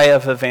why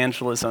of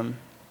evangelism.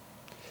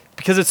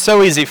 Because it's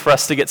so easy for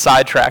us to get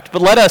sidetracked.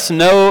 But let us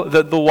know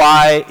that the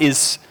why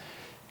is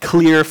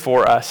clear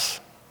for us.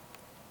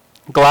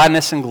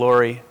 Gladness and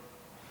glory.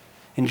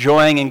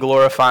 Enjoying and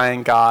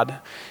glorifying God.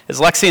 As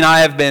Lexi and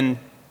I have been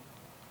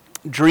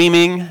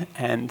dreaming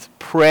and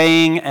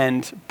praying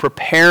and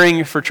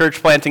preparing for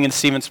church planting in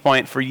Stevens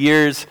Point for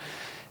years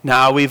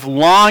now, we've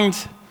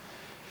longed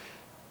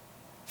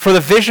for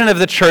the vision of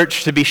the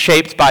church to be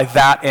shaped by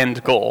that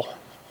end goal.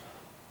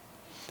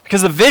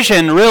 Because the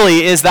vision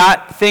really is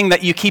that thing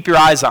that you keep your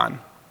eyes on.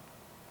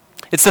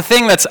 It's the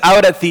thing that's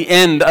out at the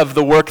end of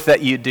the work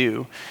that you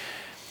do.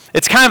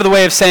 It's kind of the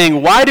way of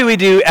saying, why do we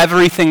do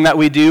everything that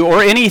we do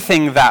or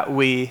anything that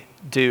we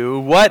do?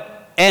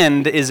 What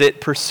end is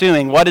it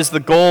pursuing? What is the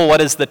goal?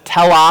 What is the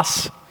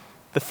telos,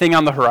 the thing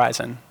on the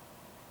horizon?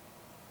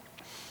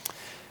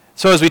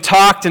 So as we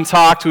talked,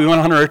 we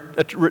went on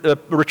a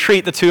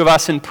retreat, the two of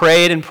us, and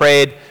prayed.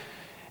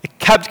 It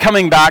kept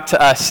coming back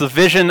to us, the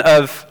vision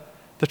of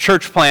the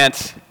church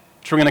plant,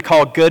 which we're going to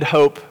call Good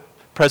Hope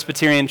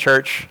Presbyterian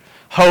Church.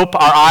 Hope,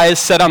 our eyes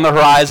set on the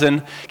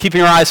horizon,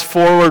 keeping our eyes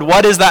forward.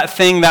 What is that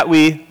thing that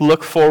we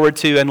look forward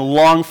to and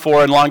long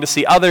for and long to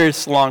see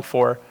others long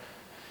for?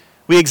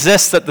 We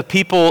exist that the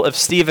people of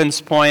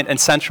Stevens Point and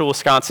central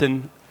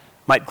Wisconsin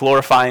might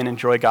glorify and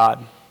enjoy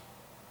God.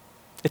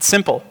 It's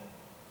simple.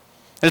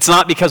 And it's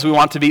not because we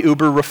want to be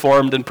uber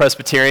reformed and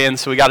Presbyterian,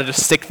 so we got to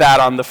just stick that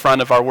on the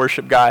front of our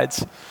worship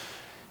guides.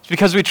 It's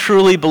because we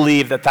truly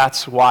believe that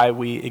that's why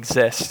we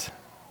exist.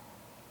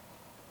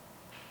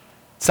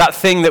 It's that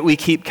thing that we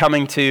keep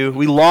coming to.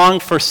 We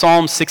long for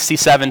Psalm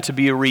 67 to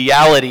be a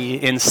reality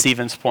in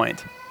Stevens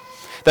Point.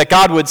 That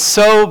God would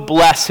so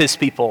bless his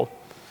people,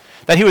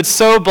 that he would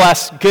so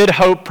bless Good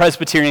Hope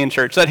Presbyterian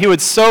Church, that he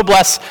would so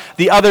bless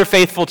the other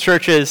faithful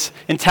churches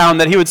in town,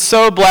 that he would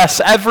so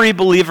bless every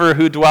believer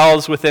who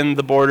dwells within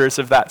the borders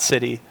of that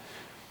city.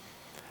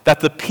 That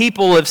the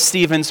people of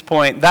Stevens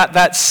Point,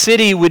 that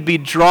city would be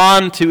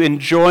drawn to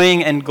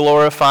enjoying and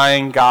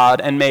glorifying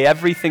God, and may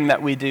everything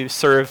that we do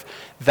serve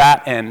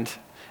that end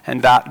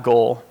and that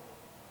goal.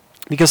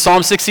 Because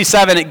Psalm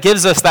 67, it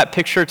gives us that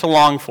picture to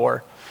long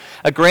for,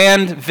 a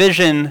grand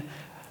vision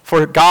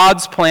for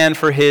God's plan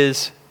for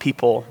his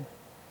people.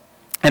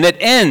 And it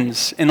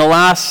ends in the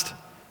last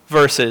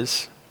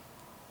verses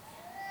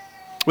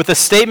with a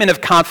statement of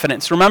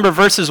confidence. Remember,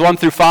 verses 1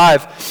 through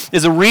 5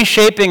 is a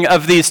reshaping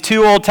of these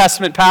two Old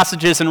Testament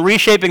passages and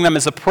reshaping them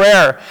as a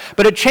prayer.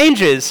 But it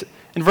changes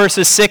in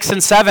verses 6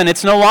 and 7.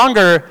 It's no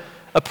longer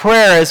a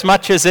prayer as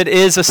much as it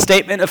is a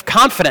statement of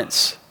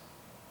confidence.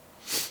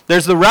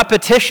 There's the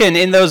repetition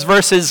in those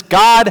verses,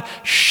 God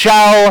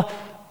shall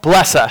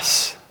bless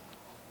us.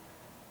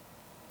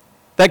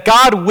 That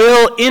God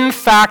will in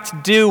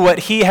fact do what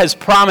he has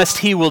promised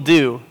he will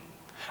do.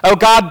 Oh,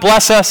 God,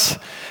 bless us,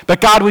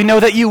 but God, we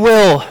know that you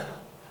will,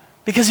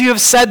 because you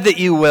have said that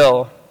you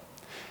will.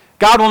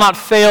 God will not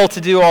fail to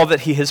do all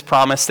that he has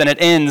promised, and it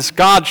ends,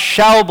 God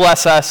shall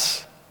bless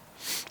us.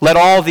 Let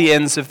all the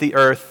ends of the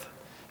earth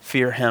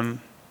fear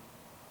him.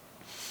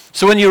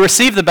 So when you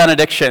receive the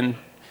benediction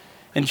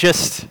in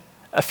just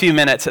a few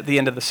minutes at the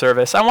end of the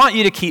service, I want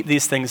you to keep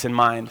these things in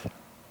mind.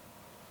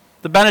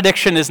 The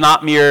benediction is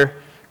not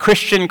mere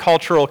Christian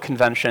cultural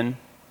convention.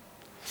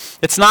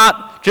 It's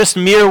not just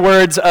mere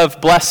words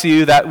of bless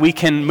you that we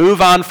can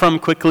move on from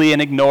quickly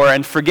and ignore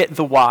and forget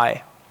the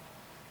why.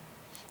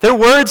 They're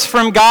words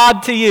from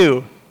God to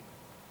you,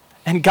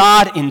 and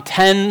God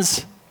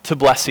intends to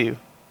bless you,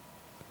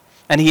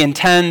 and he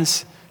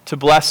intends to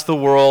bless the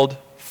world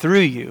through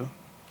you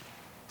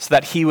so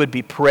that he would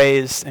be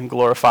praised and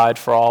glorified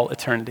for all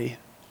eternity.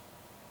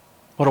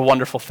 What a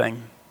wonderful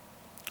thing.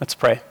 Let's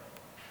pray.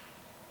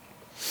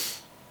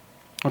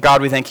 Oh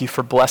God, we thank you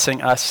for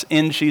blessing us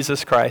in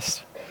Jesus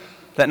Christ,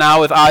 that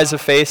now with eyes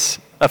of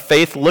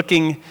faith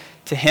looking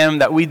to him,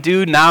 that we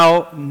do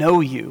now know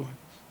you,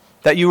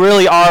 that you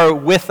really are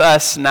with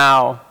us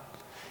now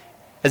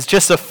as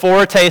just a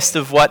foretaste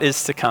of what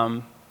is to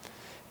come.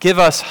 Give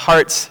us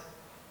hearts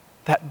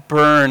that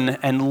burn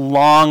and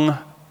long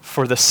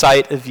for the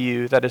sight of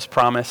you that is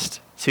promised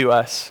to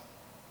us.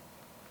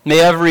 May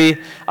every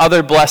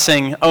other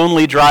blessing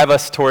only drive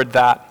us toward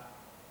that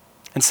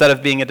instead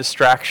of being a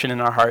distraction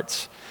in our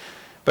hearts.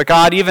 But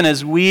God, even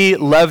as we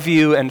love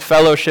you and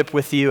fellowship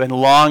with you and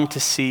long to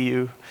see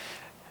you,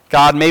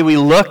 God, may we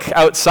look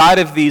outside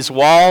of these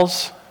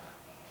walls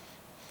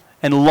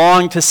and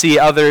long to see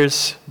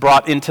others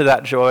brought into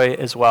that joy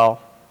as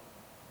well.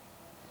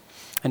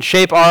 And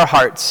shape our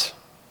hearts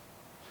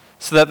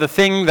so that the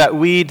thing that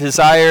we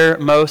desire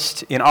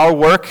most in our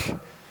work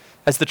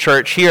as the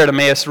church here at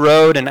Emmaus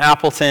Road and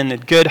Appleton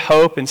and Good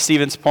Hope and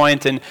Stevens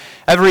Point and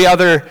every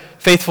other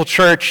faithful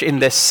church in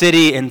this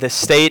city, in this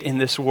state, in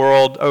this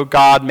world, oh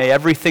God, may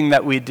everything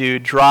that we do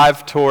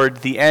drive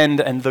toward the end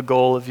and the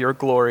goal of your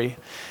glory,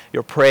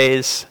 your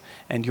praise,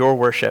 and your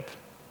worship.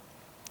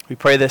 We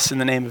pray this in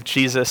the name of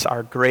Jesus,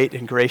 our great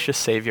and gracious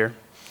Savior.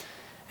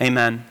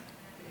 Amen.